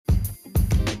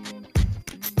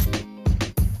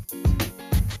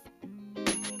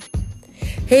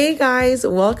Hey guys,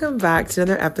 welcome back to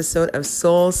another episode of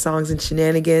Soul, Songs, and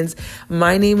Shenanigans.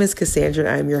 My name is Cassandra,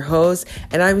 I'm your host,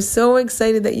 and I'm so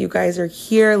excited that you guys are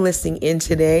here listening in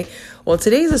today. Well,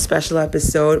 today's a special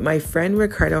episode. My friend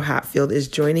Ricardo Hatfield is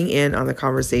joining in on the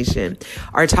conversation.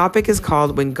 Our topic is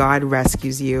called When God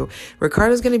Rescues You.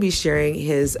 Ricardo's going to be sharing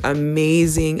his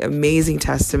amazing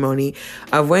testimony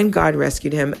of when God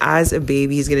rescued him as a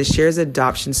baby. He's going to share his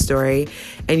adoption story,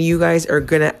 and you guys are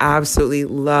going to absolutely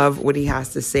love what he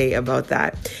has to say about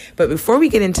that. But before we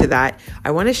get into that,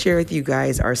 I want to share with you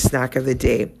guys our snack of the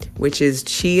day, which is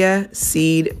chia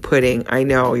seed pudding. I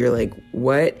know you're like,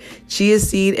 what? Chia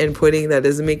seed and pudding? That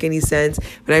doesn't make any sense.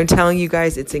 But I'm telling you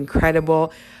guys, it's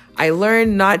incredible. I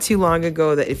learned not too long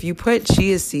ago that if you put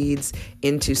chia seeds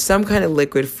into some kind of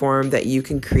liquid form that you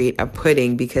can create a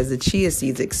pudding because the chia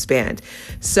seeds expand.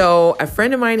 So a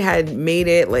friend of mine had made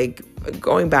it like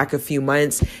going back a few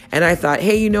months, and I thought,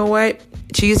 hey, you know what?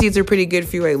 Chia seeds are pretty good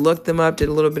for you. I looked them up, did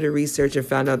a little bit of research, and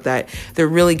found out that they're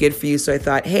really good for you. So I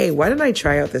thought, hey, why don't I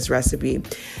try out this recipe?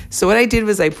 So what I did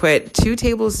was I put 2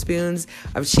 tablespoons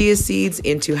of chia seeds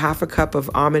into half a cup of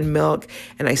almond milk,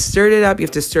 and I stirred it up. You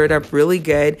have to stir it up really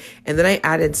good. And then I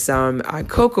added some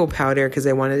cocoa powder because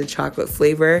I wanted a chocolate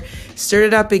flavor. Stirred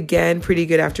it up again pretty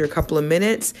good after a couple of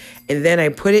minutes. And then I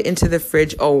put it into the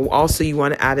fridge. Oh, also you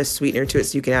want to add a sweetener to it.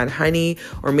 So you can add honey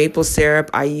or maple syrup.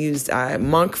 I used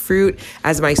monk fruit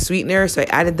as my sweetener. So I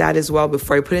added that as well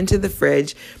before I put it into the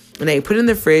fridge. And I put it in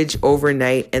the fridge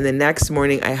overnight. And the next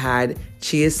morning I had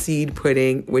chia seed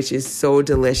pudding, which is so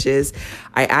delicious.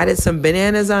 I added some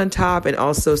bananas on top and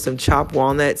also some chopped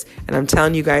walnuts. And I'm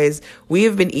telling you guys, we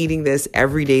have been eating this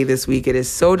every day this week. It is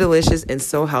so delicious and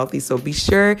so healthy. So be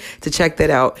sure to check that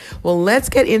out. Well, let's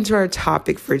get into our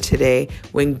topic for today,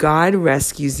 When God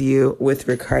Rescues You with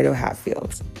Ricardo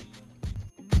Hatfield.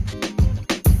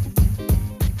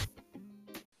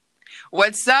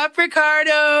 What's up,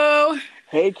 Ricardo?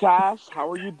 Hey, Cass, how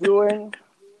are you doing?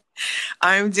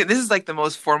 This is like the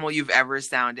most formal you've ever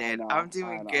sounded. I'm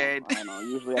doing good. I know.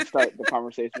 Usually I start the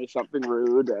conversation with something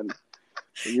rude and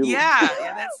Yeah,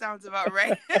 that sounds about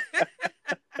right.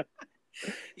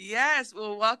 Yes.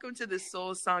 Well, welcome to the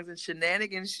Soul, Songs, and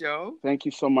Shenanigans show. Thank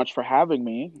you so much for having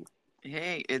me.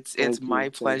 Hey, it's my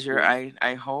pleasure.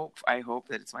 I hope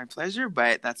that it's my pleasure,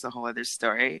 but that's a whole other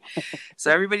story.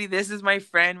 So everybody, this is my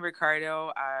friend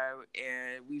Ricardo.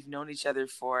 And we've known each other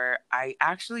for, I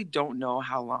actually don't know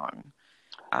how long.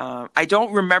 I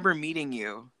don't remember meeting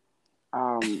you.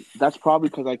 That's probably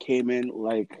because I came in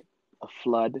like a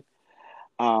flood.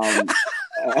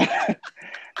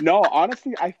 No,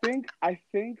 honestly, I think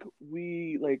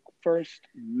we like first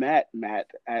met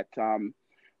at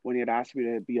when he had asked me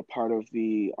to be a part of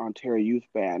the Ontario Youth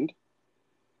Band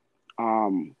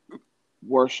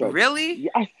worship. Really?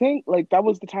 Yeah, I think like that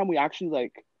was the time we actually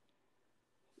like,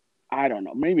 I don't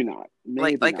know, maybe not.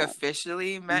 Maybe like not.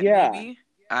 Officially met, Yeah. maybe?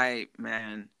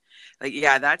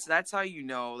 Yeah, that's how you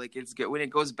know, like, it's good when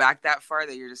it goes back that far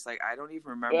that you're just like, I don't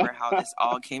even remember how this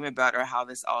all came about or how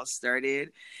this all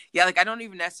started. Yeah, like, I don't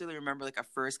even necessarily remember, like, a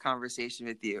first conversation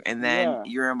with you. And then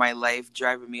you're in my life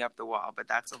driving me up the wall, but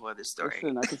that's a whole other story.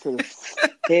 Listen, I consider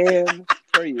him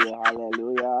for you.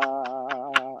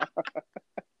 Hallelujah.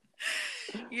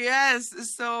 Yes.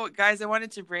 So, guys, I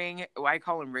wanted to bring, I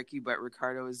call him Ricky, but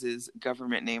Ricardo is his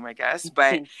government name, I guess.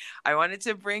 But I wanted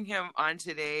to bring him on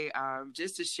today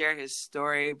just to share his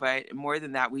story. But more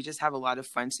than that, we just have a lot of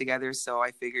fun together. So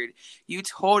I figured you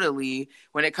totally,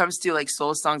 when it comes to like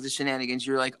soul songs and shenanigans,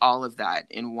 you're like all of that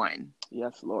in one.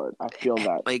 Yes, Lord. I feel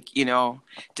that. Like, you know,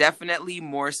 definitely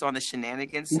more so on the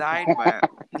shenanigans side, but,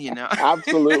 you know.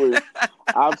 Absolutely.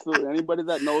 Absolutely. Anybody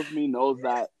that knows me knows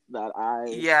that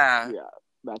Yeah,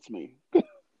 that's me.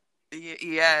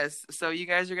 Yes. So you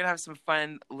guys are going to have some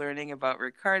fun learning about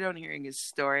Ricardo and hearing his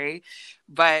story.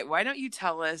 But why don't you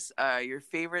tell us your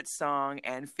favorite song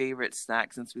and favorite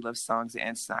snack, since we love songs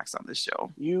and snacks on this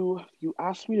show? You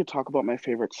asked me to talk about my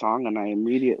favorite song, and I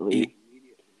immediately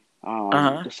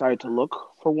decided to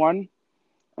look for one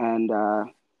and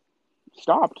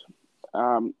stopped.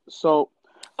 So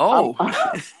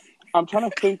I'm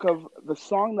trying to think of the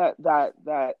song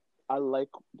that I like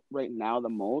right now the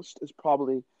most is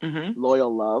probably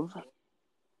Loyal Love.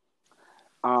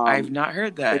 I've not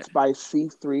heard that. It's by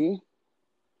C3.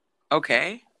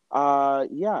 Okay.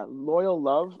 Yeah, Loyal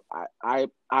Love. I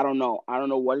don't know. I don't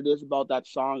know what it is about that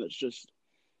song. It's just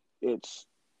it's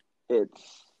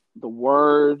the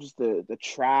words, the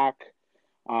track.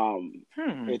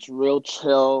 It's real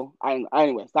chill.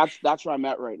 Anyways, that's where I'm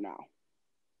at right now.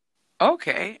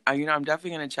 Okay. I'm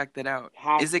definitely going to check that out.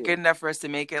 Is it good enough for us to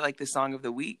make it like the song of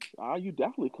the week? You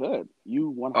definitely could.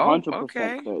 You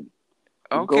 100% could.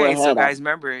 Go Okay, so ahead. guys,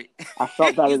 remember, I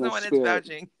felt that he's in the the one that's spirit.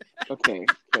 vouching. Okay.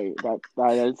 That I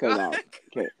didn't say Go.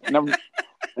 that. Okay. Never.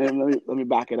 Let me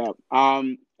back it up.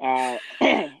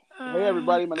 Hey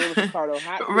everybody, my name is Ricardo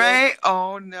Hatfield. Right?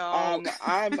 Oh no.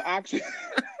 I'm actually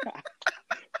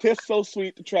 "'Tis so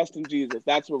sweet to trust in Jesus."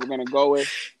 That's what we're gonna go with.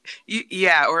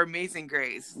 Yeah, or Amazing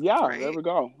Grace, Yeah, there right? we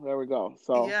go.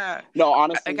 So, Yeah. no, Like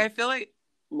honestly, I feel like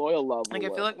 "Loyal Love" will I feel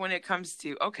work. like when it comes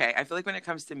to I feel like when it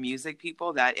comes to music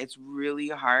people that it's really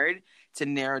hard to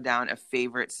narrow down a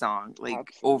favorite song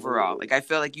like overall. Absolutely. Like I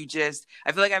feel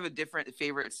like I have a different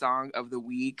favorite song of the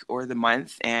week or the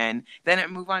month and then I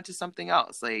move on to something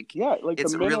else. Like Yeah, like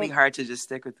it's really hard to just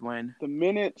stick with one. the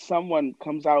minute someone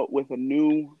comes out with a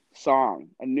new song,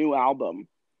 a new album,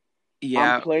 I'm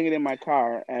Yeah. playing it in my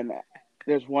car, and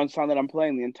there's one song that I'm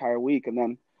playing the entire week, and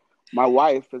then my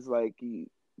wife is like,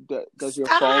 "Does your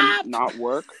phone Stop. not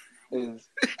work? Is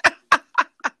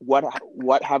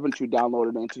what haven't you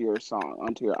downloaded onto your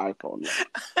iPhone yet?"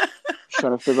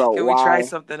 Trying to figure out Can we try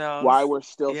something why else? we're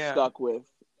still Yeah. stuck with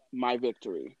 "My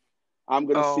Victory." I'm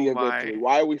gonna see Oh a victory. my.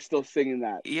 Why are we still singing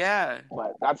that? Yeah.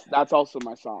 But that's also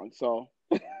my song. So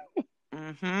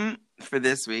Mm-hmm. For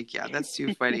this week, yeah, that's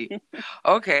too funny.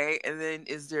 Okay, and then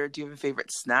do you have a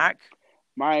favorite snack?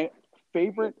 my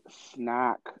favorite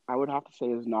snack, I would have to say,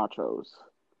 is nachos.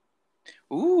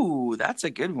 Ooh, that's a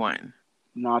good one.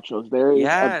 Nachos. There is a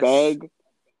Yes. bag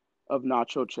of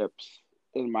nacho chips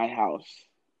in my house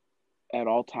at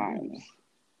all times. Ooh.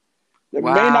 There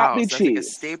may not Wow, be so that's like a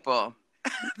cheese. staple.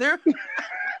 There.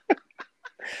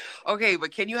 Okay,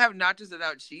 but can you have nachos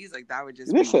without cheese? Like that would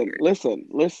just be Listen, weird. listen,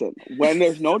 listen. When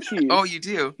there's no Oh, cheese, you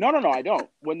do? no, I don't.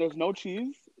 When there's no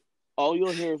cheese, all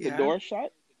you'll hear is the Yeah. door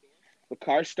shut, the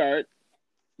car start,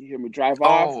 you hear me drive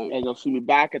off, Oh. and you'll see me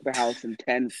back at the house in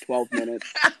 10, 12 minutes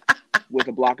with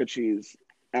a block of cheese,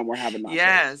 and we're having nachos.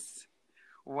 Yes.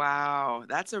 Wow,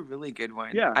 that's a really good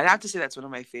one. Yeah, I'd have to say that's one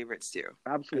of my favorites too.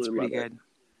 That's absolutely pretty love it. good.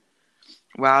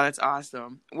 Wow, that's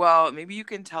awesome. Well, maybe you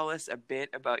can tell us a bit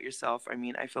about yourself. I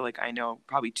mean, I feel like I know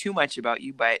probably too much about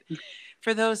you, but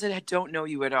for those that don't know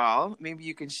you at all, maybe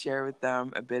you can share with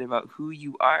them a bit about who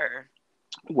you are.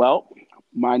 Well,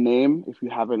 my name, if you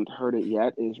haven't heard it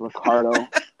yet, is Ricardo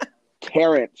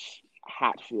Terrence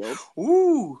Hatfield.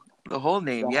 Ooh, the whole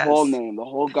name, The whole yes. name, the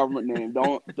whole government name.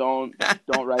 Don't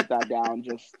write that down.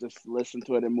 Just listen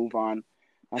to it and move on.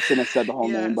 I shouldn't have said the whole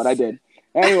name, but I Yes. did.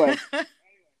 Anyway,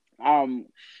 um,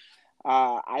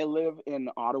 I live in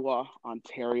Ottawa,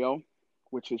 Ontario,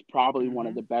 which is probably one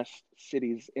of Hmm. the best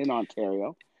cities in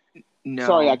Ontario.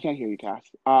 Sorry, I No. can't hear you, Cass.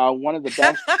 One of the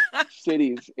best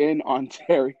cities in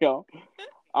Ontario.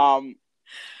 Um,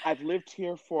 I've lived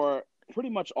here for pretty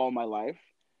much all my life.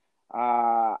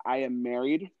 I am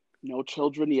married, no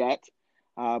children yet,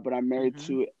 but I'm married Hmm.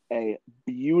 to a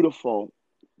beautiful,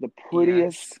 the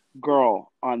prettiest Yes.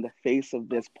 girl on the face of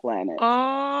this planet,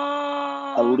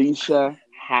 Oh. Alicia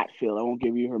Hatfield. I won't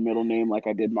give you her middle name like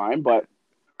I did mine, but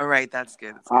All right, that's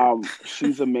good. That's good.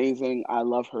 she's amazing. I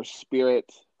love her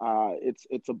spirit.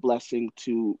 It's a blessing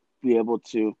to be able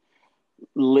to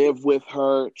live with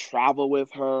her, travel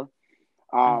with her.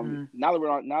 Hmm. Now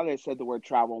that I said the word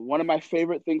travel, one of my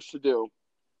favorite things to do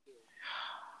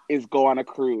is go on a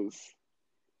cruise.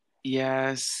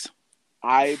 Yes.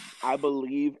 I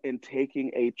believe in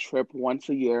taking a trip once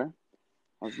a year,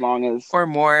 as long as Or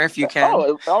more if you can.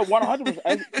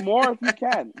 100%, more if you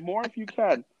can, more if you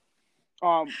can.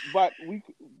 But we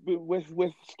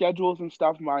with schedules and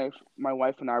stuff, my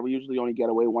wife and we usually only get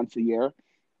away once a year.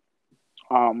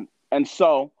 And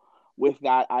so with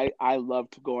that, I love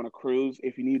to go on a cruise.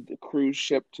 If you need the cruise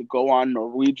ship to go on,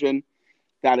 Norwegian,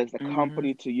 that is the Hmm.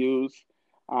 company to use.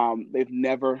 They've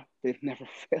never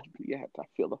failed me yet. I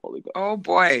feel the Holy Ghost. Oh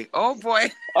boy. Oh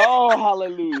boy. Oh,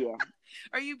 hallelujah.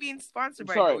 Are you being sponsored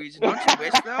by Sorry. Norwegian? Don't you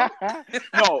wish though?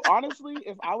 No, honestly,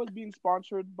 if I was being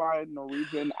sponsored by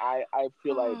Norwegian, I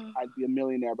feel like I'd be a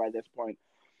millionaire by this point.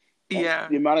 Yeah.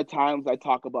 The amount of times I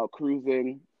talk about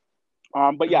cruising.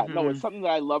 But yeah, no, it's Hmm. something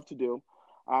that I love to do.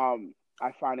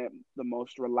 I find it the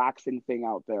most relaxing thing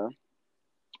out there.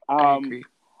 I Um, agree.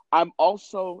 I'm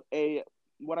also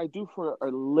what I do for a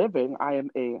living. I am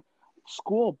a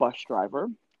school bus driver,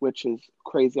 which is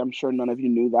crazy. I'm sure none of you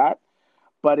knew that,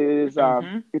 but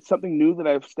Hmm. it's something new that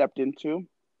I've stepped into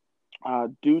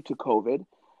due to COVID,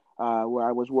 where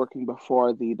I was working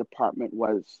before the department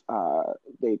was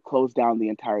they closed down the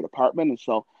entire department, and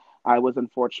so I was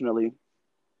unfortunately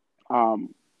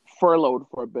um, furloughed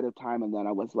for a bit of time, and then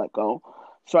I was let go.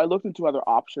 So I looked into other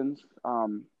options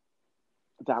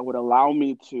that would allow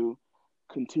me to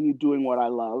continue doing what I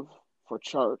love for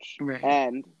church Right.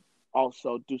 and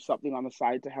also do something on the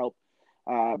side to help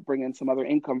bring in some other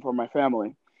income for my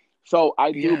family. So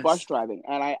I do bus Yes. driving,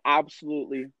 and I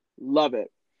absolutely love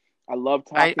it. I love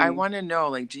I talking. want to know,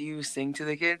 like, do you sing to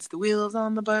the kids? The wheels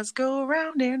on the bus go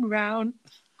round and round.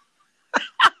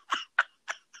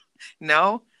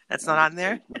 No, that's not on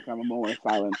there. Let's have a moment of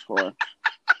silence for.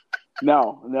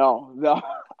 No, no, no.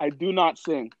 I do not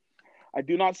sing. I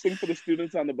do not sing for the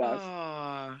students on the bus.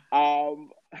 Oh, Um,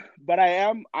 but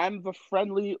I'm the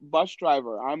friendly bus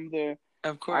driver.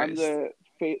 of I'm course.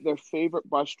 their favorite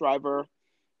bus driver.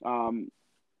 Um,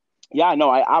 yeah, no,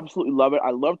 I absolutely love it.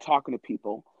 I love talking to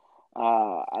people.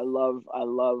 I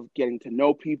love getting to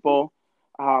know people.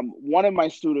 One of my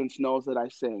students knows that I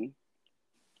sing,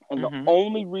 and the Mm-hmm.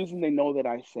 only reason they know that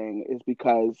I sing is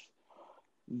because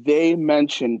they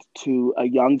mentioned to a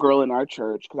young girl in our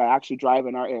church, because I actually drive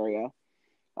in our area.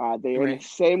 They're in the Right.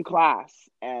 same class,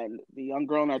 and the young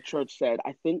girl in our church said,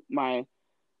 "I think my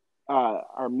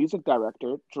our music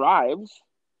director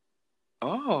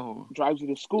Oh, drives you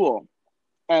to school."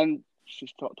 And she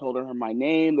told her my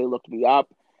name. They looked me up,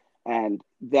 and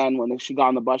then when she got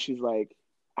on the bus, she's like,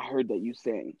 "I heard that you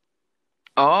sing."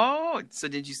 oh. So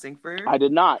did you sing for her? I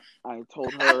did not. I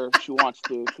told her if she wants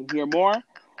to hear more,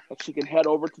 that she can head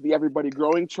over to the Everybody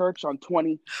Growing Church on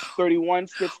 2031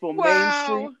 Stittsville Main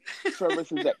Street. Wow.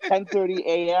 Services at 10:30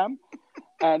 a.m.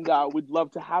 And we'd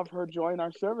love to have her join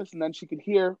our service, and then she could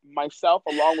hear myself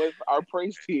along with our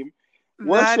praise team That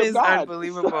worship is God.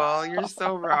 unbelievable. You're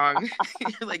so wrong.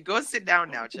 You're like, go sit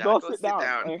down now, Chad. Go Go sit sit down.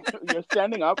 down. You're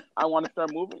standing up. I want to start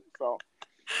moving. So,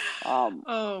 um,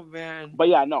 Oh man. but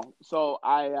yeah, no. So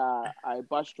I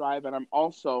bus drive, and I'm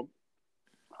also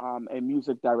a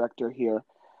music director here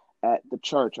at the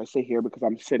church. I say here because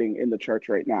I'm sitting in the church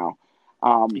right now.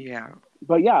 Um, Yeah.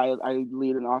 but yeah, I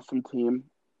lead an awesome team,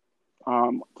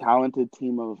 talented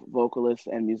team of vocalists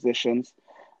and musicians.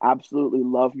 Absolutely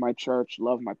love my church,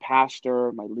 love my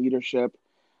pastor, my leadership,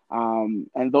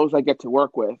 and those I get to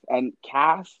work with. And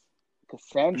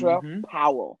Cassandra Mm-hmm.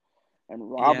 Powell, and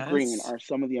Rob Green Yes. are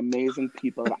some of the amazing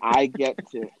people that I get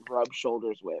to rub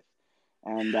shoulders with.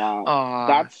 And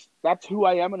Aw. that's who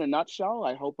I am in a nutshell.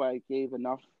 I hope I gave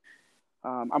enough.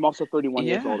 I'm also 31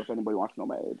 years Yeah. old, if anybody wants to know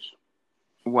my age.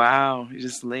 Wow. You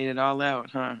just laid it all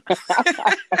out, huh?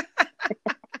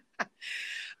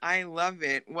 I love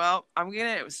it. Well, I'm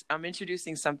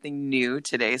introducing something new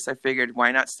today, so I figured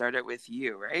why not start it with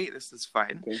you, right? This is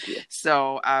fun. Thank you.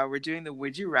 So, we're doing the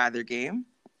Would You Rather game.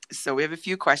 So, we have a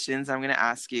few questions I'm going to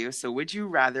ask you. So, would you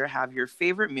rather have your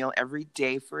favorite meal every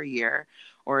day for a year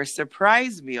or a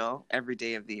surprise meal every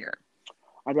day of the year?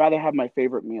 I'd rather have my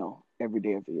favorite meal every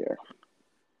day of the year.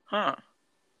 Huh.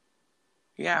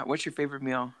 Yeah, what's your favorite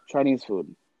meal? Chinese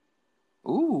food.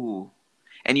 Ooh.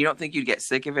 And you don't think you'd get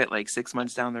sick of it like 6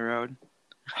 months down the road?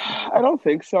 I don't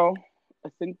think so. I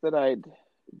think that I'd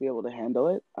be able to handle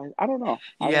it. I don't know.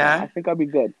 I don't know. I Yeah. think I'd be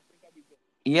good.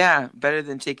 Yeah, better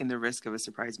than taking the risk of a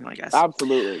surprise meal, I guess.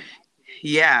 Absolutely.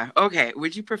 Yeah. Okay.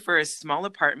 Would you prefer a small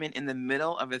apartment in the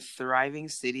middle of a thriving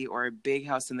city or a big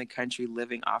house in the country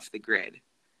living off the grid?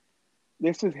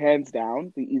 This is hands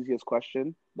down the easiest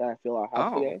question that I feel I'll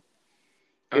have Oh, today.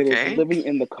 It is okay. living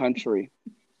in the country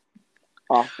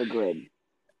off the grid.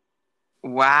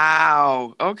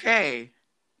 Wow. Okay.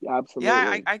 Yeah,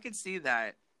 Absolutely. I could see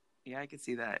that. Yeah, I could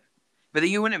see that. But then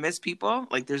you wouldn't miss people?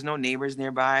 Like there's no neighbors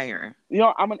nearby or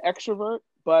I'm an extrovert,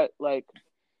 but like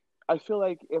I feel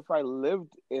like if I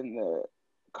lived in the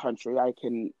country, I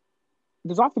can.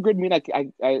 Does off the grid mean I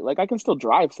can still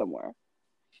drive somewhere?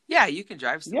 yeah, you can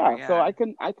drive somewhere, Yeah, so yeah.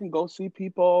 I can go see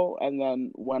people, and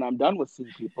then when I'm done with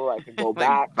seeing people, I can go Like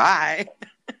back. bye.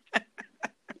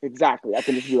 Exactly, I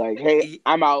can just be like, "Hey,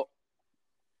 I'm out,"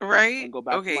 and Right? go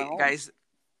back to my Okay, home. guys,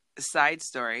 side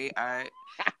story.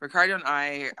 Ricardo and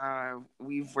I,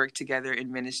 we've worked together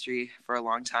in ministry for a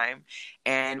long time,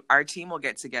 and our team will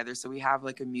get together. So we have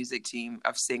like a music team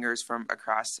of singers from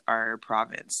across our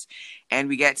province, and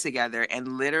we get together,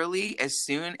 and literally, as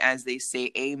soon as they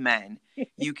say "Amen,"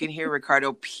 you can hear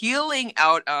Ricardo peeling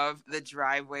out of the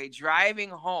driveway, driving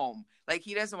home. Like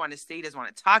he doesn't want to stay, he doesn't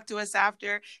want to talk to us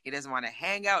after, he doesn't want to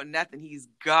hang out, nothing. He's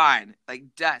gone,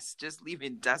 like dust, just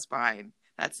leaving dust behind.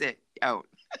 That's it, out.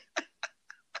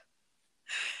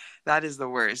 That is the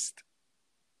worst.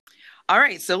 All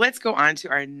right, so let's go on to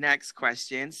our next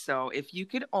question. So, if you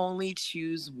could only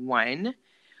choose one,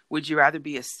 would you rather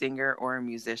be a singer or a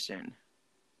musician?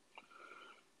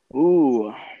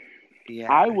 Ooh, Yeah.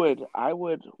 I would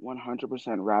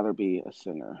 100% rather be a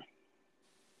singer.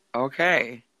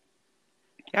 Okay.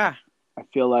 Yeah. I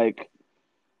feel like,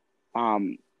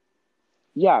 um,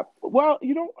 yeah. Well,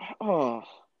 oh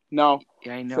no,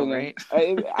 Yeah, I know, singing.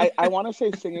 right? I want to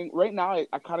say singing. Right now,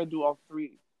 I kind of do all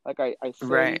three. Like I sing,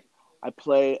 Right. I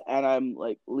play, and I'm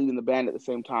like leading the band at the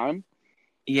same time.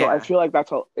 So I Yeah. feel like that's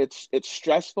how it's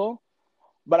stressful,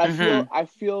 but Mm-hmm. I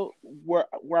feel where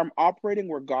I'm operating,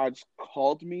 where God's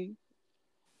called me,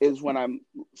 is when I'm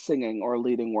singing or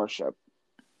leading worship.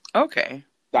 Okay.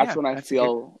 That's Yeah, when I that's a good.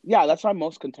 feel, yeah, that's when I'm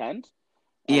most content,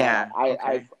 and Yeah.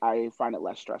 Okay. I find it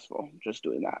less stressful just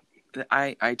doing that.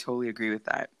 I totally agree with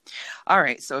that. All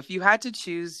right. So if you had to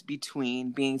choose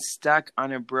between being stuck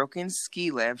on a broken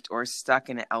ski lift or stuck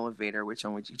in an elevator, which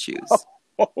one would you choose?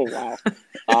 Oh wow.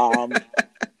 Um,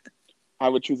 I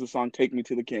would choose the song "Take Me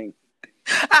to the King"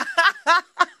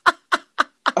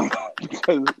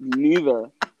 because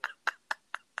neither,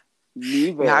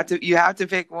 You have to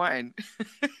pick one.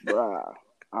 bruh.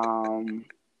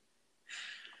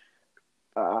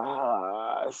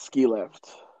 Ski lift.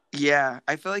 Yeah,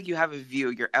 I feel like you have a view.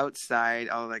 You're outside,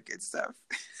 all that good stuff.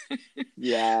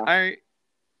 Yeah, All right.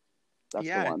 that's the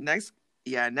Yeah,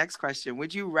 one. next question.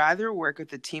 Would you rather work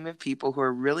with a team of people who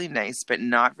are really nice but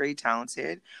not very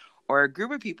talented, or a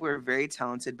group of people who are very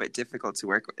talented but difficult to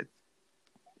work with?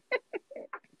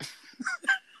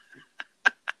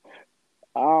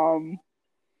 Um,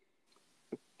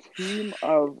 Team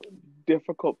of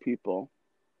difficult people.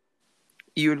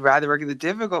 You would rather work with the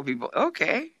difficult people.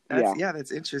 Okay. Yeah,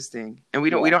 That's interesting. And we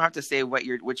yeah. don't have to say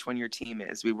which one your team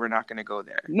is. We're not going to go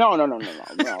there. No.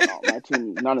 My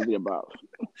team, none of the above.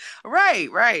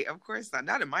 Right. Of course not.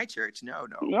 Not in my church. No,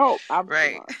 no. No,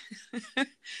 absolutely Right. not.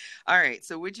 All right.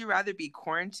 So would you rather be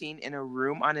quarantined in a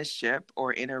room on a ship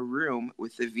or in a room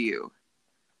with a view?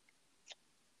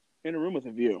 In a room with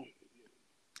a view.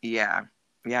 Yeah.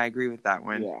 Yeah, I agree with that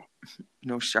one. Yeah,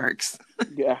 No sharks.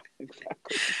 yeah,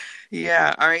 exactly.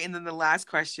 Yeah. All right. And then the last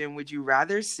question, would you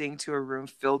rather sing to a room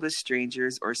filled with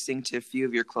strangers or sing to a few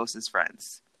of your closest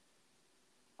friends?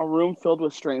 A room filled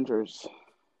with strangers.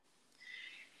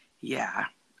 Yeah.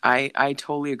 I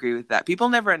totally agree with that. People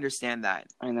never understand that.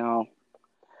 I know,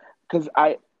 because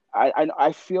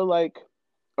I feel like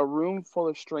a room full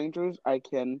of strangers. I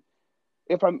can,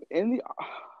 if I'm in the,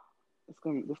 it's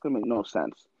gonna make no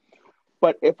sense.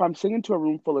 But if I'm singing to a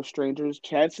room full of strangers,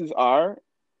 chances are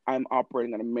I'm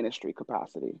operating in a ministry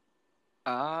capacity.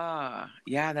 Ah,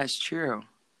 yeah, that's true.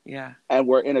 Yeah. And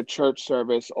we're in a church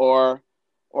service or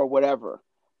whatever.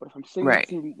 But if I'm singing Right.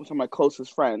 to some of my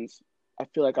closest friends, I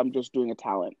feel like I'm just doing a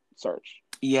talent search,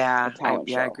 a Yeah, talent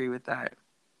I show. agree with that.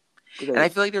 And Because I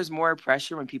feel like there's more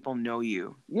pressure when people know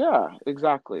you. yeah,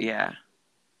 exactly, Yeah.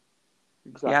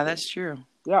 Yeah, exactly. that's true.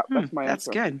 Yeah, that's my That's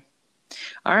answer. good.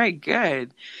 All right,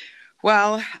 good.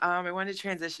 Well, I want to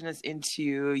transition us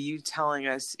into you telling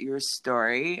us your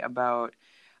story about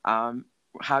um,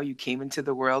 how you came into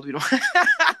the world. We don't.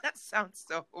 That sounds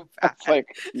so bad. It's like,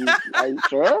 are you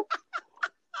sure?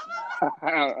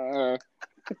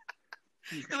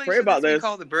 You're like, Pray should about this be this.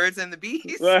 called The Birds and the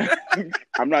Bees?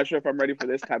 I'm not sure if I'm ready for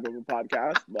this type of a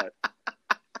podcast, but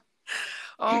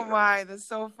Oh my, that's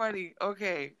so funny.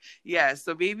 Okay. Yeah,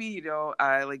 so maybe,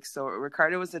 so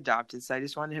Ricardo was adopted, so I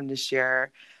just wanted him to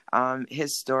share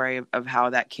his story of how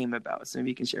that came about. So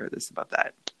maybe you can share with us about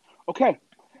that. okay.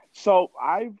 So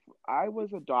I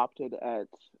was adopted at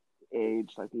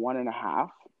age like 1.5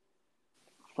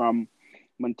 from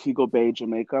Montego Bay,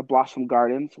 Jamaica. Blossom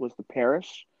Gardens was the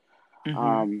parish. Mm-hmm.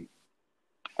 Um,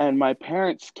 and my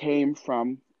parents came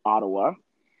from Ottawa.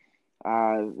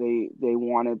 They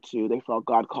wanted to. They felt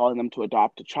God calling them to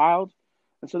adopt a child,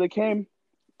 and so they came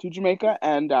to Jamaica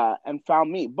and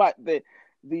found me. But the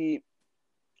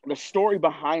the story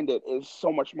behind it is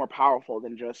so much more powerful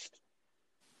than just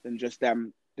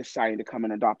them deciding to come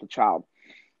and adopt a child.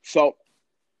 So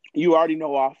you already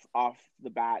know off the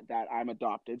bat that I'm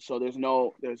adopted. So there's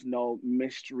no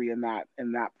mystery in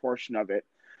that portion of it.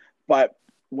 But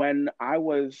when I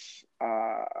was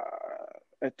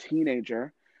a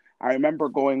teenager, I remember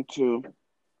going to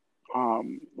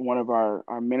one of our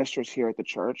ministers here at the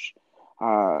church,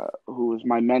 who was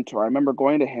my mentor. I remember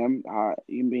going to him.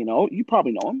 You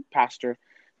probably know him, Pastor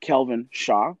Kelvin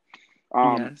Shaw.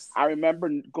 Yes. I remember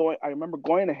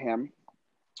going to him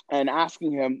and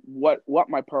asking him what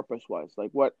my purpose was.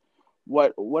 Like what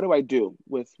do I do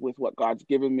with what God's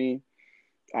given me?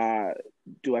 Uh,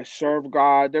 do I serve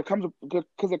God?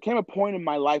 Because there came a point in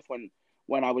my life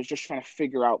when I was just trying to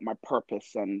figure out my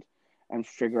purpose and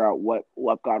figure out what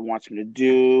God wants me to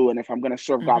do, and if I'm going to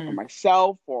serve God for Mm-hmm.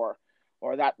 myself or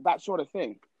that sort of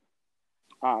thing.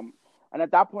 Um, and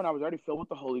at that point, I was already filled with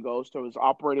the Holy Ghost. I was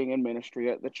operating in ministry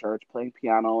at the church, playing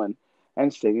piano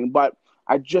and singing, but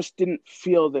I just didn't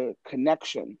feel the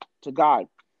connection to God.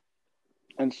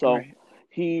 And so Right.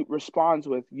 he responds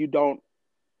with, "You don't,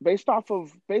 based off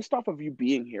of you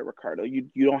being here, Ricardo, you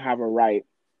don't have a right.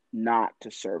 not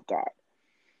to serve God.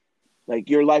 Like,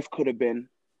 your life could have been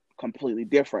completely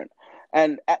different.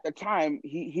 And at the time,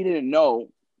 he didn't know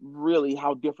really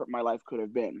how different my life could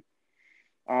have been.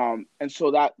 And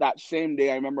so that same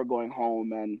day, I remember going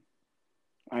home, and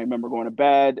I remember going to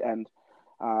bed, and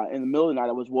in the middle of the night,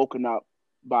 I was woken up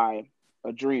by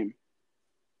a dream.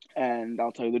 And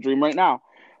I'll tell you the dream right now.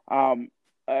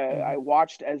 I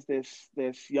watched as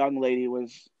this young lady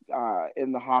was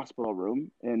in the hospital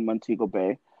room in Montego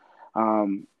Bay,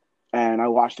 and I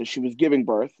watched as she was giving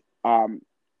birth.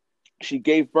 She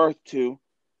gave birth to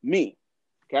me.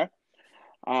 Okay,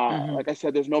 like I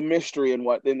said, there's no mystery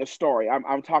in the story.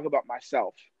 I'm talking about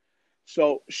myself.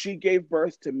 So she gave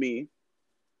birth to me,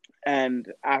 and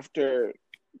after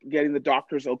getting the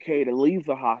doctor's okay to leave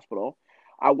the hospital,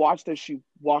 I watched as she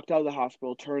walked out of the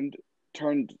hospital, turned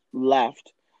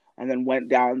left, and then went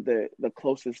down the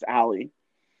closest alley,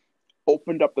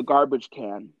 opened up the garbage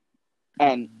can,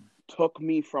 and took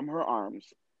me from her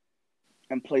arms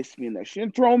and placed me in there. She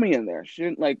didn't throw me in there. She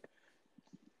didn't like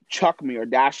chuck me or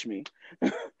dash me,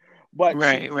 but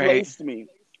she placed me.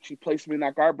 She placed me in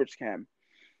that garbage can.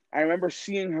 I remember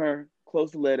seeing her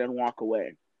close the lid and walk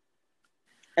away,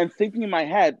 and thinking in my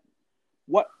head,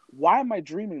 why am I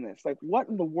dreaming this? Like, what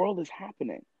in the world is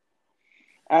happening?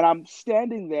 And I'm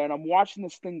standing there and I'm watching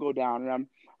this thing go down, and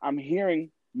I'm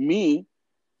hearing me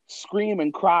scream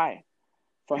and cry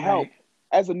for help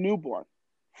as a newborn,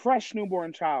 fresh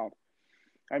newborn child.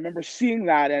 I remember seeing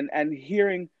that and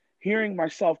hearing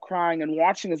myself crying, and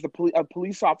watching as a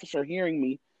police officer hearing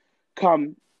me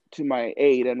come to my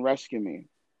aid and rescue me.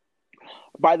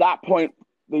 By that point,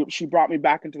 she brought me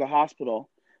back into the hospital,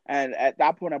 and at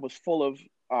that point I was full of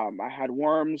I had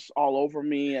worms all over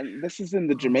me, and this is in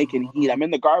the Jamaican heat. I'm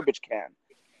in the garbage can.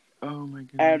 Oh my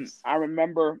goodness. And I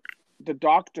remember the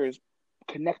doctors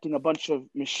connecting a bunch of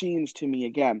machines to me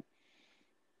again.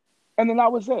 And then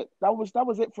that was it. That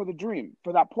was it for the dream,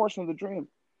 for that portion of the dream.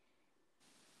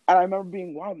 And I remember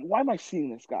being, why am I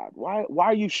seeing this, God? Why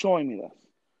are you showing me this?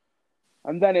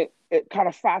 And then it kind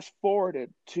of fast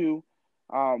forwarded to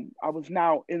I was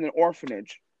now in an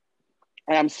orphanage,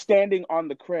 and I'm standing on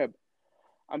the crib.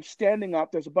 I'm standing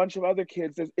up. There's a bunch of other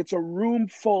kids. It's a room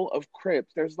full of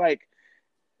cribs. There's like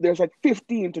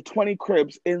 15 to 20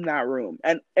 cribs in that room,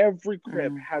 and every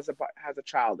crib has a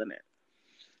child in it.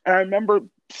 And I remember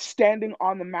standing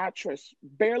on the mattress,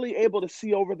 barely able to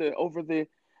see over the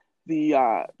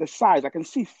sides. I can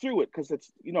see through it because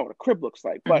it's what a crib looks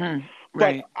like. But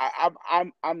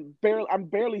I'm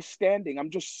barely standing.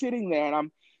 I'm just sitting there,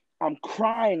 and I'm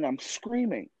crying. I'm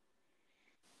screaming,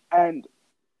 and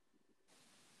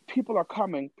people are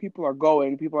coming, people are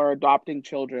going, people are adopting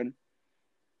children,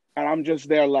 and I'm just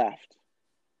there left.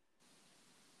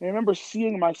 And I remember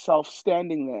seeing myself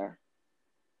standing there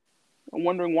and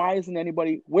wondering, why isn't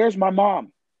anybody, where's my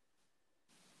mom?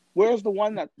 Where's the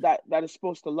one that is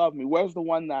supposed to love me? Where's the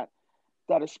one that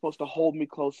is supposed to hold me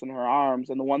close in her arms,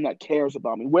 and the one that cares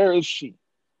about me? Where is she?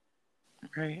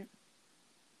 Right.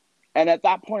 And at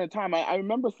that point in time, I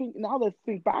remember thinking, now that I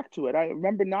think back to it, I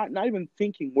remember not even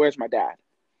thinking, where's my dad?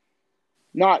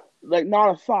 Not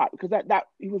a thought, because that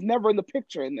he was never in the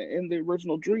picture in the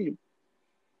original dream.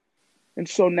 And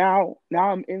so now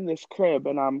I'm in this crib,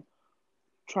 and I'm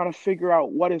trying to figure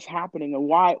out what is happening and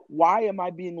why am I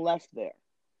being left there?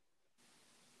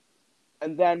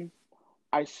 And then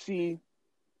I see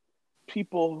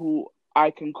people who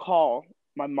I can call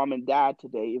my mom and dad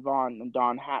today, Yvonne and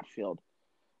Don Hatfield.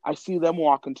 I see them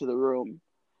walk into the room,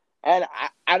 and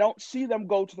I don't see them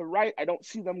go to the right. I don't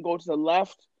see them go to the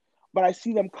left. But I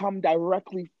see them come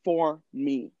directly for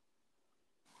me.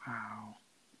 Wow.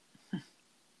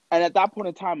 And at that point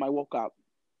in time, I woke up,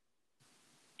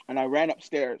 and I ran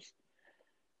upstairs.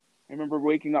 I remember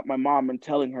waking up my mom and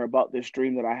telling her about this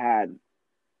dream that I had.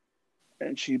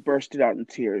 And she bursted out in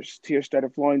tears. Tears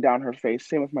started flowing down her face.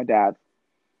 Same with my dad.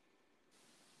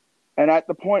 And at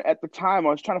the time, I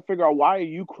was trying to figure out, why are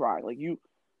you crying? Like, you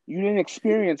didn't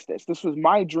experience this. This was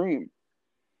my dream.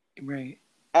 Right.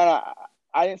 And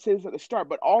I didn't say this at the start,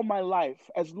 but all my life,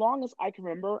 as long as I can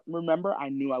remember, I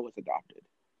knew I was adopted.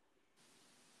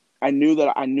 I knew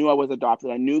I was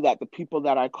adopted. I knew that the people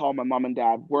that I call my mom and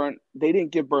dad they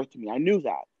didn't give birth to me. I knew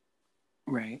that.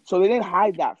 Right. So they didn't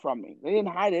hide that from me. They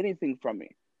didn't hide anything from me.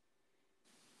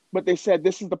 But they said,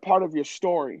 this is the part of your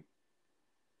story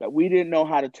that we didn't know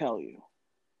how to tell you.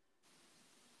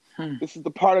 This is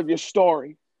the part of your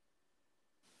story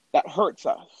that hurts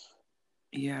us.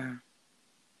 Yeah.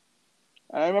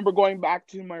 And I remember going back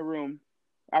to my room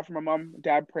after my mom and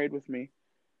dad prayed with me,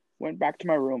 went back to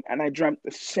my room, and I dreamt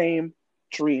the same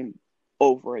dream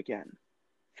over again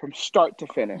from start to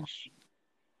finish.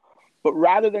 But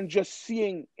rather than just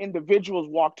seeing individuals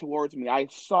walk towards me, I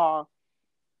saw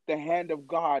the hand of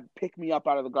God pick me up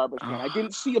out of the garbage can. I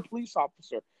didn't see a police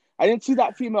officer. I didn't see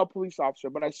that female police officer,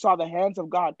 but I saw the hands of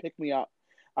God pick me up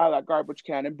out of that garbage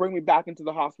can and bring me back into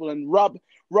the hospital and rub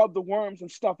the worms and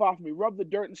stuff off of me, rub the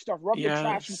dirt and stuff, rub the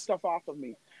trash and stuff off of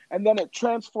me. And then it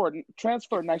transferred,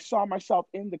 and I saw myself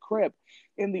in the crib,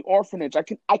 in the orphanage.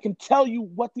 I can tell you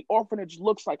what the orphanage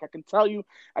looks like. I can tell you,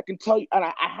 and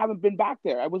I haven't been back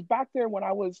there. I was back there when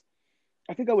I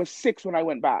think I was 6 when I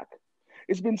went back.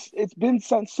 It's been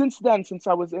since then, since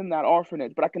I was in that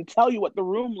orphanage. But I can tell you what the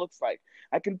room looks like.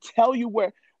 I can tell you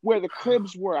where the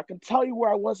cribs were. I can tell you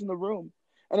where I was in the room.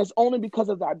 And it's only because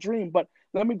of that dream. But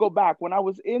let me go back. When I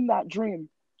was in that dream,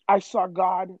 I saw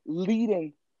God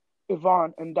leading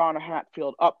Yvonne and Donna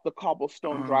Hatfield up the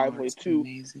cobblestone driveway to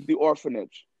the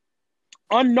orphanage.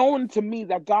 Unknown to me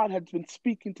that God had been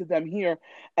speaking to them here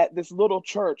at this little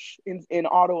church in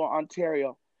Ottawa,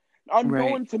 Ontario.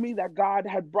 Unknown to me that God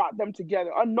had brought them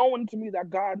together. Unknown to me that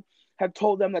God had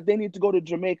told them that they need to go to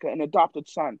Jamaica and adopt a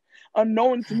son.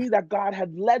 Unknown to me that God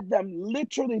had led them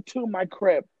literally to my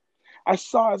crib. I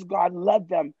saw as God led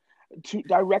them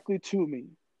directly to me.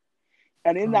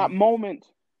 And in that moment,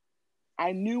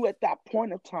 I knew at that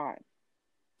point of time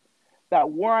that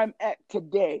where I'm at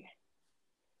today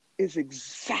is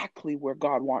exactly where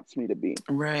God wants me to be.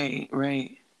 Right.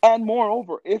 And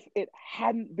moreover, if it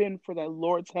hadn't been for the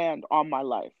Lord's hand on my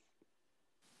life,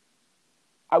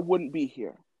 I wouldn't be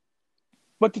here.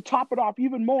 But to top it off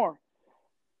even more,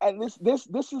 and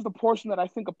this is the portion that I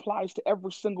think applies to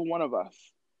every single one of us.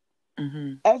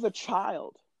 Mm-hmm. As a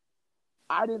child,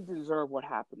 I didn't deserve what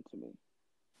happened to me.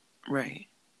 Right.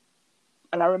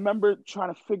 And I remember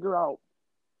trying to figure out,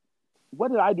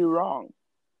 what did I do wrong?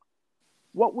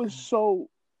 What was so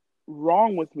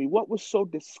wrong with me? What was so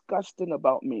disgusting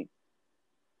about me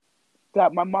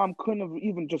that my mom couldn't have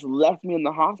even just left me in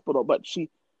the hospital, but she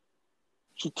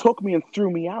took me and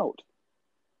threw me out?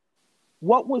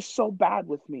 What was so bad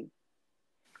with me?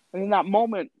 And in that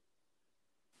moment,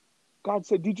 God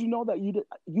said, did you know that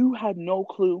you had no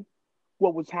clue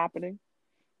what was happening?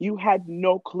 You had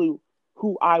no clue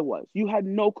who I was. You had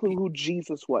no clue who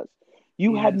Jesus was.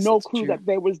 You had no clue that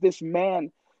there was this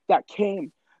man that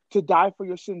came to die for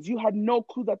your sins. You had no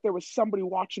clue that there was somebody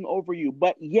watching over you,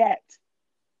 but yet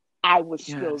I was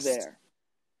still there.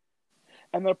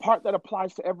 And the part that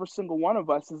applies to every single one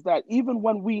of us is that even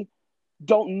when we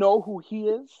don't know who he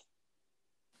is,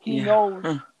 he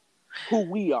knows who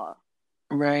we are.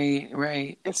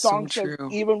 Right. The song says,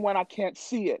 even when I can't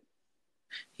see it,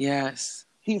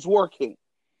 he's working.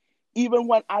 Even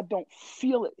when I don't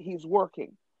feel it, he's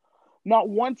working. Not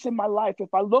once in my life,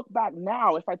 if I look back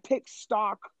now, if I take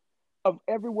stock of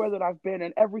everywhere that I've been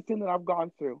and everything that I've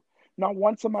gone through, not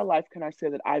once in my life can I say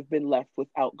that I've been left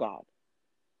without God.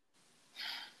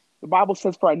 The Bible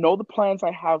says, for I know the plans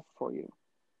I have for you.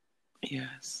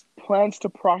 Yes. Plans to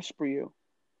prosper you,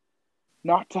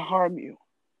 not to harm you,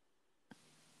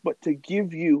 but to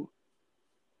give you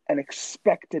an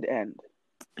expected end.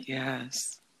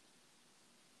 Yes.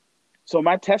 So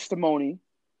my testimony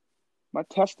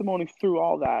through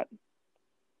all that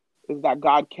is that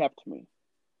God kept me.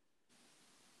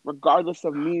 Regardless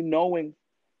of me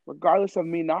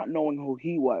not knowing who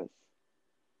he was.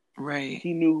 Right.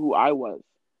 He knew who I was.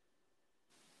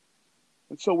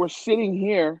 And so we're sitting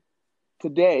here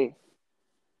today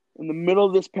in the middle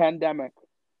of this pandemic.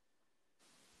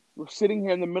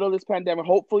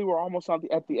 Hopefully we're almost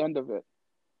at the end of it.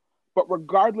 But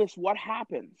regardless what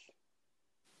happens,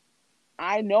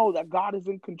 I know that God is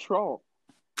in control.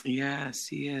 Yes,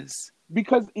 he is.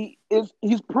 Because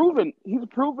he's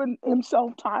proven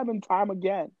himself time and time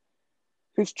again.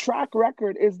 His track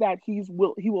record is that he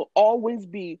will always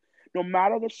be, no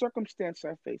matter the circumstance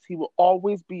I face, he will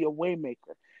always be a way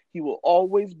maker. He will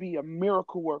always be a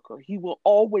miracle worker. He will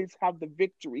always have the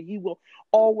victory. He will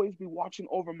always be watching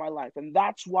over my life. And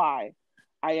that's why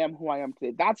I am who I am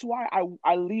today. That's why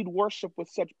I lead worship with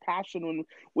such passion and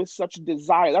with such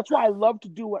desire. That's why I love to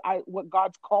do what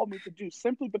God's called me to do,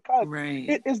 simply because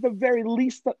it is the very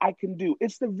least that I can do.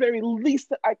 It's the very least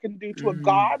that I can do to a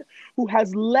God who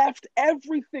has left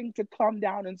everything to come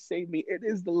down and save me. It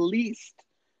is the least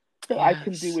that I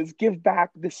can do, is give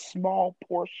back this small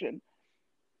portion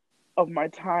of my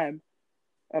time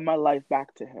and my life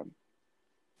back to him.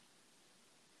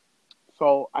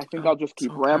 So I think I'll just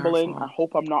keep rambling. Powerful. I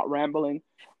hope I'm not rambling,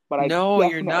 but I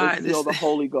definitely feel the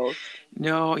Holy Ghost.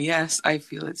 No, yes, I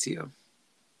feel it too.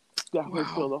 Definitely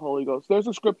feel the Holy Ghost. There's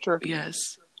a scripture.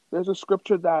 Yes. There's a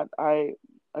scripture that I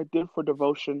did for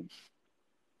devotion.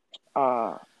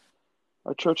 Our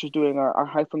church is doing, our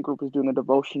hyphen group is doing a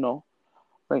devotional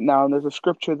right now, and there's a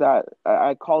scripture that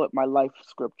I call it my life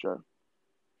scripture,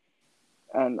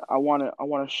 and I want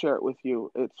to share it with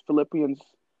you. It's Philippians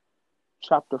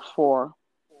chapter 4,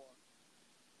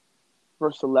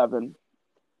 verse 11.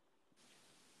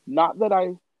 Not that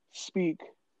I speak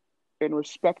in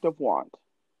respect of want,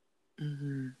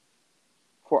 Mm-hmm.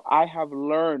 for I have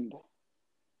learned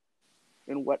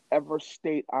in whatever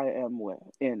state I am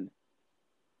in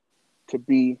to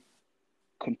be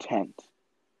content.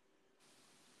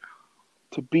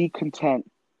 To be content.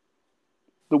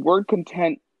 The word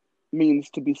content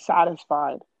means to be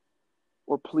satisfied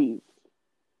or pleased.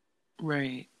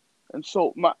 Right. And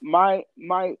so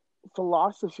my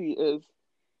philosophy is,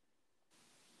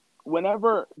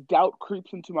 whenever doubt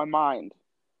creeps into my mind,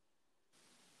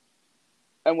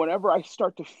 and whenever I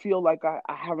start to feel like I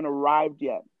haven't arrived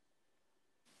yet,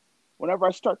 whenever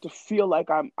I start to feel like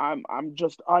I'm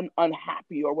just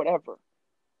unhappy or whatever,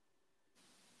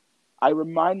 I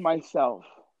remind myself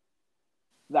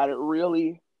that it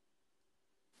really,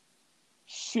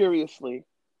 seriously,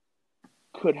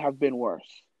 could have been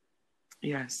worse.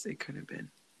 Yes, it could have been.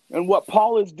 And what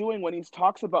Paul is doing when he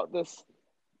talks about this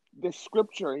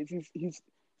scripture is he's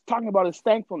talking about his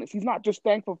thankfulness. He's not just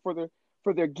thankful for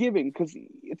their giving, because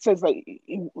it says that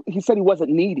he said he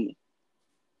wasn't needy.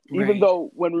 Right. Even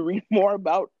though when we read more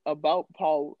about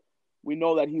Paul, we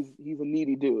know that he's a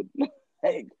needy dude.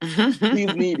 Hey,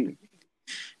 he's needy.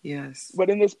 Yes.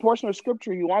 But in this portion of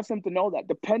scripture, he wants them to know that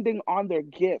depending on their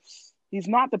gifts, he's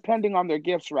not depending on their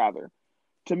gifts, rather,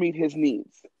 to meet his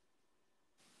needs.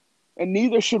 And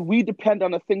neither should we depend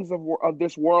on the things of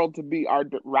this world to be our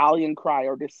rallying cry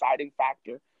or deciding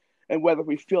factor, and whether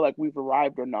we feel like we've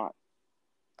arrived or not.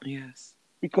 Yes.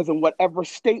 Because in whatever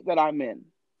state that I'm in,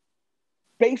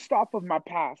 based off of my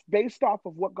past, based off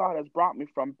of what God has brought me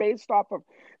from, based off of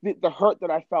the hurt that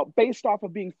I felt, based off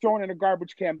of being thrown in a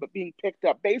garbage can but being picked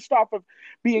up, based off of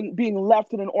being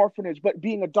left in an orphanage but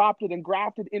being adopted and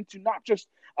grafted into not just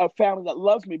a family that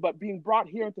loves me, but being brought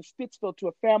here into Stittsville to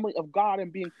a family of God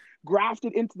and being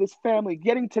grafted into this family,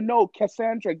 getting to know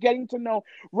Cassandra, getting to know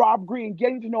Rob Green,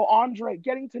 getting to know Andre,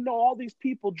 getting to know all these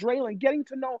people, Draylon, getting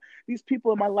to know these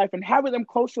people in my life and having them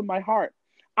close in my heart.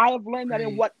 I have learned that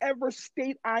in whatever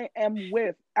state I am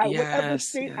whatever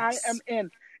state I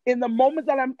am in the moment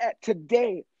that I'm at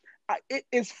today, it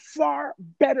is far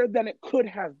better than it could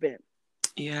have been.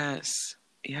 Yes.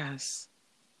 Yes.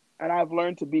 And I've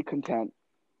learned to be content.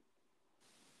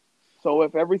 So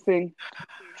if everything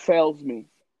fails me,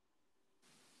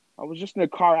 I was just in a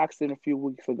car accident a few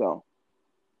weeks ago.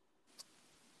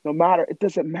 It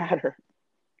doesn't matter.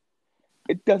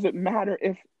 It doesn't matter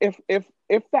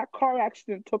if that car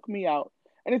accident took me out.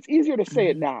 And it's easier to say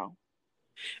it now.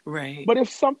 Right. But if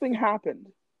something happened,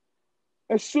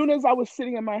 as soon as I was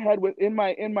sitting in my head in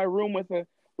my room with a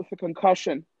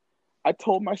concussion, I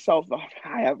told myself,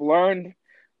 I have learned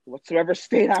whatsoever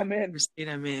state I'm in.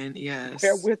 Yes.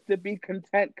 Wherewith to be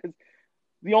content, because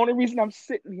the only reason I'm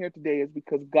sitting here today is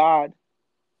because God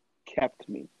kept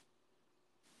me.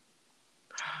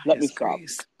 Let me stop.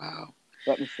 Wow.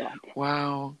 Let me stop.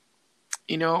 Wow.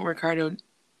 You know, Ricardo,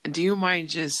 do you mind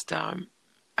just,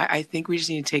 I think we just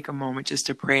need to take a moment just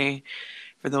to pray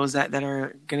for those that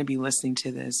are going to be listening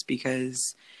to this,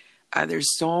 because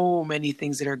there's so many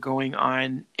things that are going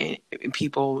on in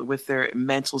people with their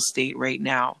mental state right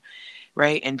now,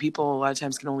 right? And people a lot of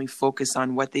times can only focus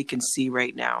on what they can see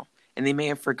right now. And they may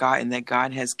have forgotten that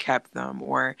God has kept them,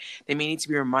 or they may need to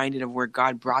be reminded of where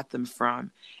God brought them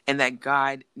from, and that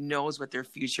God knows what their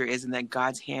future is, and that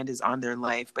God's hand is on their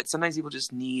life. But sometimes people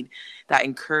just need that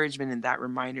encouragement and that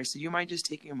reminder. So you mind just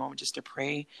taking a moment just to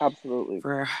pray? Absolutely.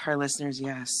 For our listeners,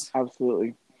 yes.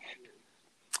 Absolutely.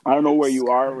 I don't know where you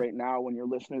are right now when you're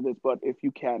listening to this, but if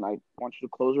you can, I want you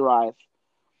to close your eyes,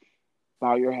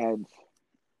 bow your heads,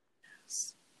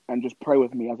 and just pray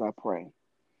with me as I pray.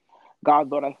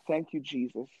 God, Lord, I thank you,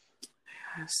 Jesus.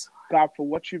 Yes. God, for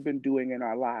what you've been doing in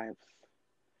our lives.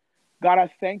 God, I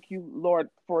thank you, Lord,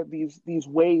 for these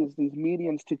ways, these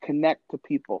mediums to connect to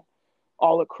people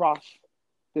all across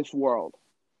this world.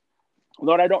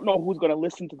 Lord, I don't know who's going to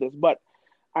listen to this, but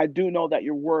I do know that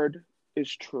your word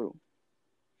is true.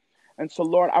 And so,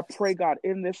 Lord, I pray, God,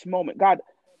 in this moment, God,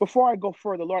 before I go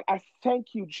further, Lord, I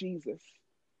thank you, Jesus,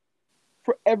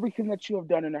 for everything that you have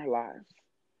done in our lives.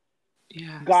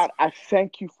 Yes. God, I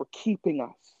thank you for keeping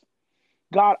us.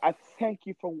 God, I thank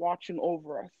you for watching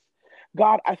over us.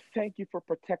 God, I thank you for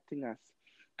protecting us.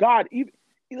 God,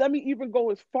 let me even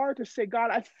go as far to say,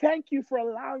 God, I thank you for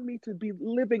allowing me to be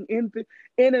living in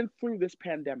and through this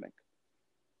pandemic.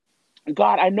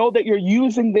 God, I know that you're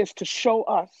using this to show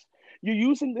us. You're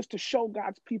using this to show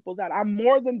God's people that I'm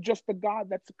more than just the God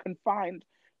that's confined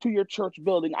to your church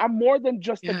building. I'm more than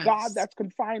just a God that's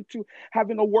confined to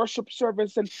having a worship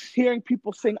service and hearing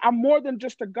people sing. I'm more than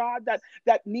just a God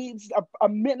that needs a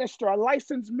minister, a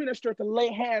licensed minister to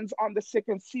lay hands on the sick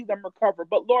and see them recover.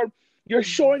 But Lord, you're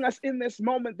showing us in this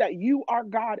moment that you are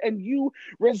God and you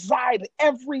reside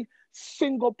every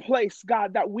single place,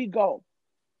 God, that we go.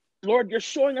 Lord, you're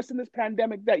showing us in this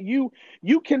pandemic that you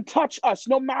can touch us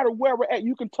no matter where we're at.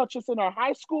 You can touch us in our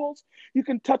high schools. You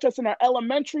can touch us in our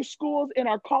elementary schools, in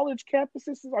our college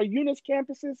campuses, our Eunice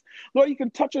campuses. Lord, you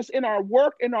can touch us in our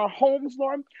work, in our homes,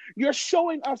 Lord. You're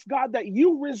showing us, God, that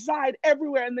you reside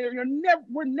everywhere, and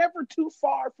we're never too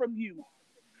far from you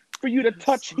for you to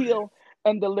touch, heal,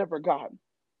 and deliver, God.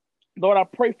 Lord, I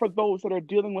pray for those that are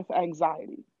dealing with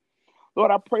anxiety. Lord,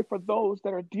 I pray for those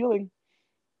that are dealing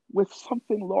with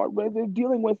something, Lord, where they're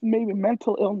dealing with maybe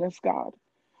mental illness, God.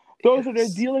 Those that are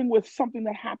dealing with something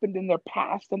that happened in their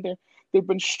past and they've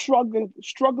been struggling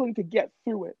to get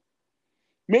through it.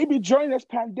 Maybe during this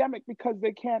pandemic because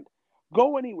they can't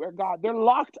go anywhere, God. They're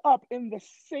locked up in the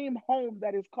same home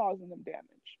that is causing them damage.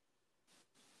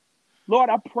 Lord,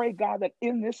 I pray, God, that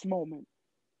in this moment,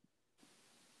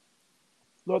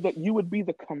 Lord, that you would be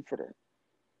the comforter.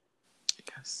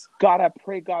 Yes. God, I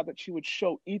pray, God, that you would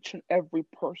show each and every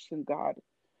person, God,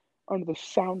 under the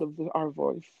sound of our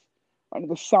voice, under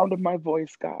the sound of my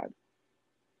voice, God,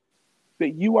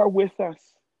 that you are with us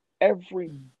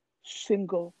every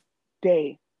single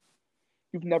day.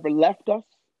 You've never left us.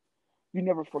 You've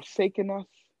never forsaken us.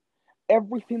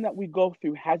 Everything that we go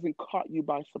through hasn't caught you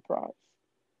by surprise.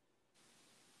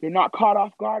 You're not caught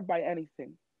off guard by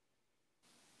anything.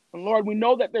 And Lord, we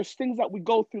know that there's things that we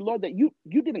go through, Lord, that you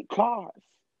didn't cause.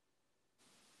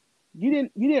 You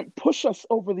didn't push us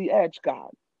over the edge, God.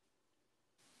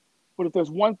 But if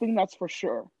there's one thing that's for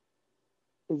sure,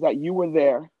 is that you were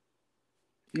there.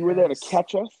 You were there to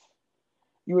catch us.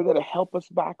 You were there to help us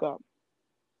back up.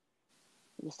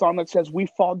 The song that says, we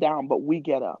fall down, but we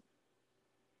get up.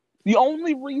 The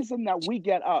only reason that we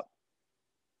get up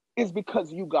is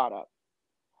because you got up.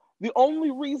 The only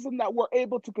reason that we're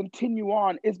able to continue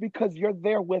on is because you're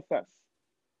there with us.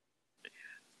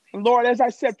 And Lord, as I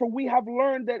said, for we have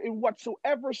learned that in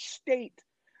whatsoever state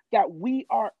that we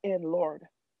are in, Lord,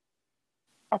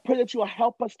 I pray that you will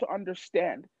help us to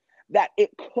understand that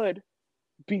it could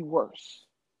be worse.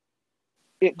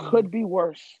 It could be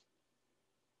worse.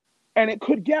 And it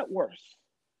could get worse.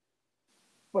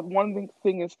 But one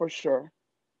thing is for sure,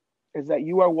 is that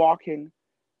you are walking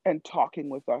and talking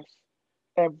with us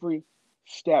every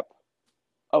step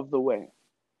of the way.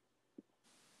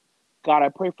 God, I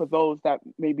pray for those that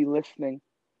may be listening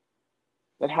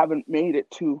that haven't made it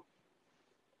to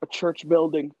a church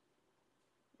building,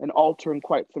 an altar in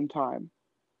quite some time.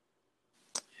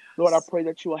 Yes. Lord, I pray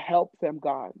that you will help them,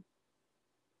 God.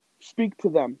 Speak to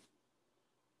them.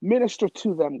 Minister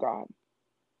to them, God.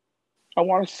 I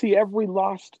want to see every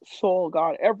lost soul,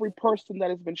 God, every person that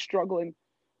has been struggling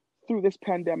through this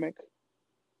pandemic,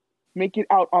 make it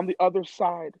out on the other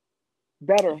side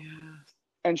better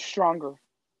and stronger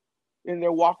in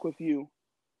their walk with you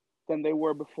than they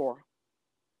were before.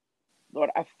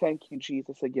 Lord, I thank you,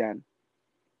 Jesus, again,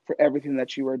 for everything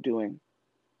that you are doing.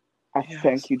 I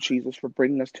thank you, Jesus, for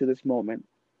bringing us to this moment.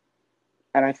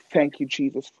 And I thank you,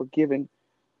 Jesus, for giving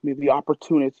me the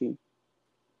opportunity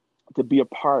to be a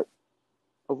part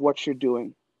of what you're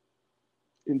doing.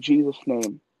 In Jesus'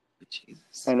 name.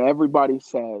 Jesus. And everybody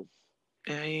says,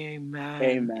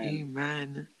 Amen.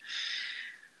 Amen.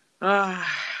 I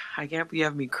can't believe you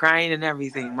have me crying and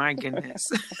everything. My goodness.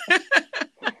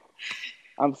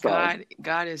 I'm sorry.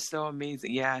 God is so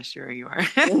amazing. Yeah, sure you are.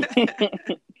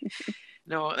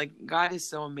 No, like God is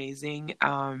so amazing.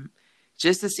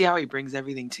 Just to see how he brings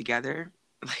everything together.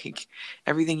 Like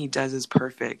everything he does is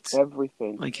perfect.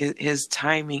 Everything. Like his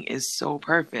timing is so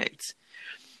perfect.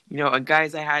 You know,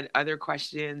 guys, I had other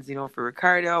questions, for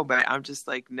Ricardo, but I'm just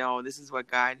like, no, this is what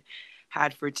God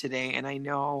had for today. And I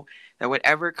know that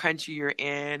whatever country you're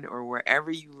in or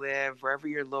wherever you live, wherever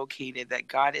you're located, that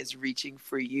God is reaching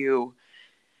for you.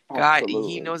 Absolutely. God,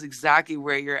 he knows exactly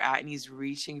where you're at and he's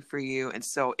reaching for you. And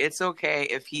so it's okay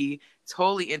if he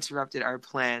totally interrupted our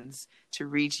plans to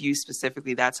reach you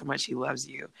specifically. That's how much he loves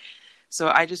you. So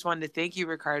I just wanted to thank you,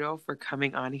 Ricardo, for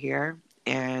coming on here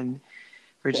and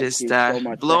for just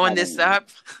blowing this up.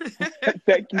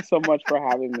 Thank you so much for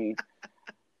having me.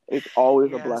 It's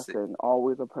always a blessing,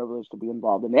 always a privilege to be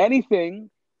involved in anything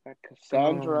that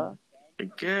Cassandra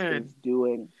is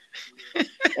doing.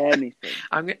 Anything.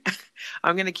 I'm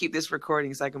gonna keep this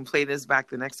recording so I can play this back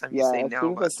the next time you say no. As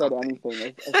soon as I said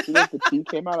anything, as soon as the tea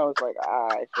came out, I was like,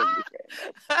 I shouldn't be saying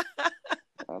that.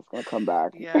 I was gonna come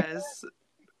back. Yes.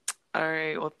 All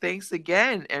right. Well, thanks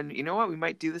again. And you know what? We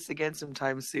might do this again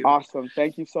sometime soon. Awesome.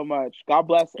 Thank you so much. God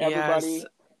bless Yes. everybody.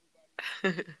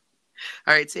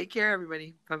 All right. Take care,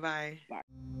 everybody. Bye-bye. Bye.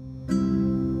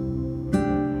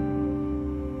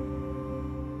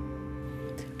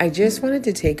 I just wanted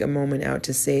to take a moment out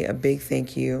to say a big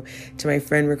thank you to my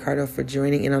friend Ricardo for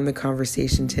joining in on the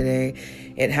conversation today.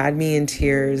 It had me in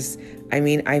tears. I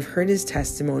mean, I've heard his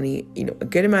testimony, a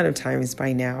good amount of times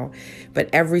by now, but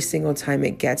every single time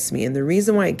it gets me. And the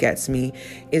reason why it gets me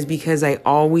is because I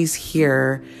always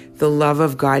hear the love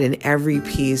of God in every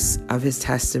piece of his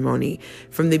testimony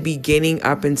from the beginning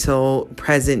up until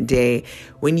present day.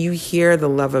 When you hear the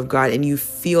love of God and you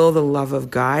feel the love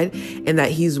of God and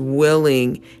that he's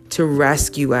willing to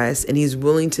rescue us and he's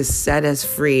willing to set us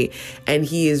free and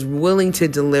he is willing to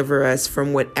deliver us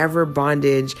from whatever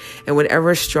bondage and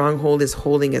whatever stronghold is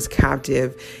holding us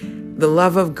captive. The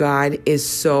love of God is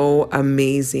so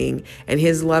amazing and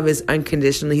his love is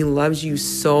unconditional. He loves you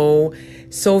so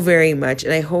very much.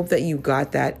 And I hope that you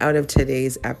got that out of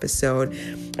today's episode.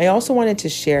 I also wanted to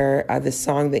share the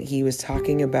song that he was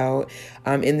talking about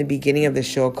in the beginning of the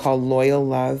show called Loyal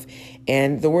Love.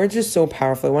 And the words are so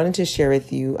powerful. I wanted to share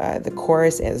with you the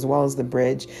chorus as well as the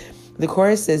bridge. The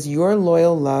chorus says, "Your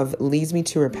loyal love leads me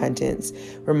to repentance,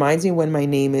 reminds me when my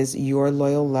name is your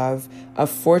loyal love, a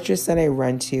fortress that I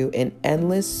run to, an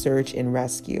endless search and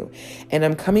rescue. And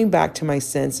I'm coming back to my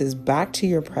senses, back to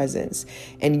your presence.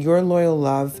 And your loyal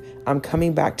love, I'm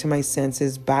coming back to my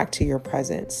senses, back to your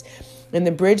presence." And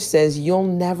the bridge says, "You'll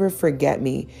never forget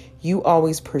me. You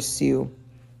always pursue.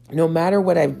 No matter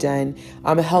what I've done,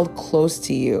 I'm held close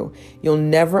to you. You'll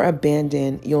never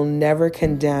abandon. You'll never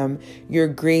condemn. Your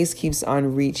grace keeps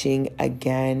on reaching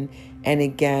again and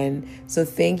again." So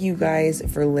thank you guys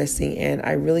for listening. And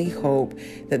I really hope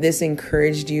that this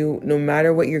encouraged you. No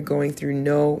matter what you're going through,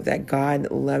 know that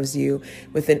God loves you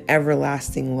with an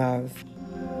everlasting love.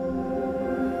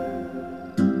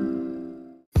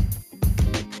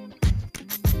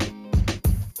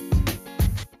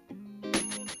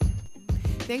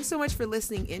 Thanks so much for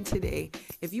listening in today.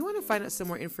 If you want to find out some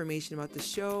more information about the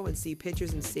show and see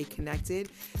pictures and stay connected,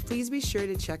 please be sure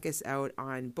to check us out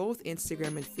on both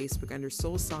Instagram and Facebook under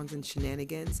Soul Songs and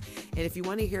Shenanigans. And if you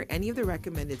want to hear any of the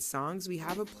recommended songs, we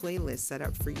have a playlist set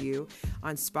up for you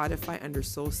on Spotify under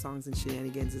Soul Songs and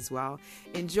Shenanigans as well.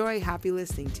 Enjoy. Happy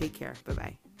listening. Take care.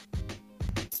 Bye-bye.